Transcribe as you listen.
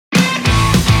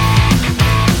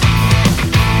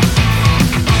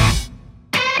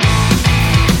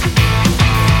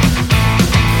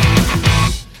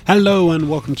Hello and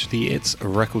welcome to the It's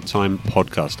Record Time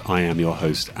podcast. I am your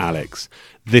host, Alex.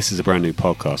 This is a brand new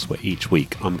podcast where each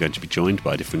week I'm going to be joined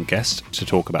by a different guest to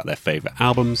talk about their favourite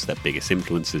albums, their biggest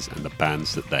influences and the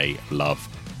bands that they love.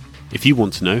 If you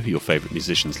want to know who your favourite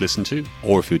musicians listen to,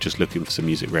 or if you're just looking for some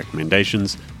music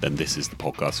recommendations, then this is the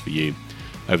podcast for you.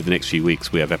 Over the next few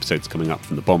weeks we have episodes coming up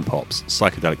from the Bomb Pops,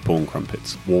 Psychedelic Porn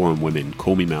Crumpets, War on Women,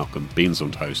 Call Me Malcolm, Beans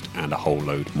on Toast and a whole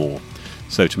load more.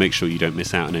 So to make sure you don't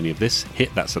miss out on any of this,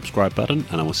 hit that subscribe button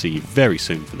and I will see you very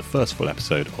soon for the first full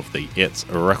episode of the It's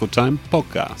Record Time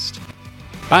podcast.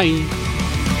 Bye!